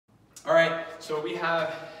So we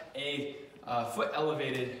have a foot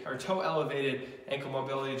elevated or toe elevated ankle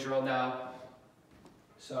mobility drill now.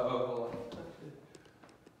 So, hold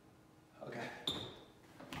on. Okay.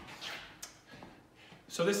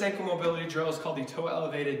 So this ankle mobility drill is called the toe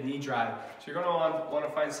elevated knee drive. So you're going to want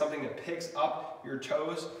to find something that picks up your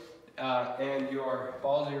toes and your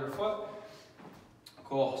balls of your foot.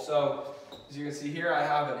 Cool. So as you can see here, I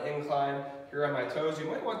have an incline here on my toes. You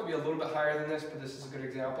might want to be a little bit higher than this, but this is a good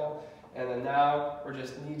example. And then now we're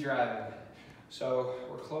just knee driving. So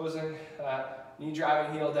we're closing that, knee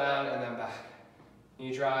driving heel down and then back.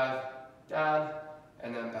 Knee drive, down,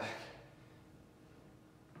 and then back.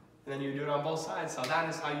 And then you do it on both sides. So that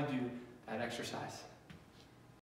is how you do that exercise.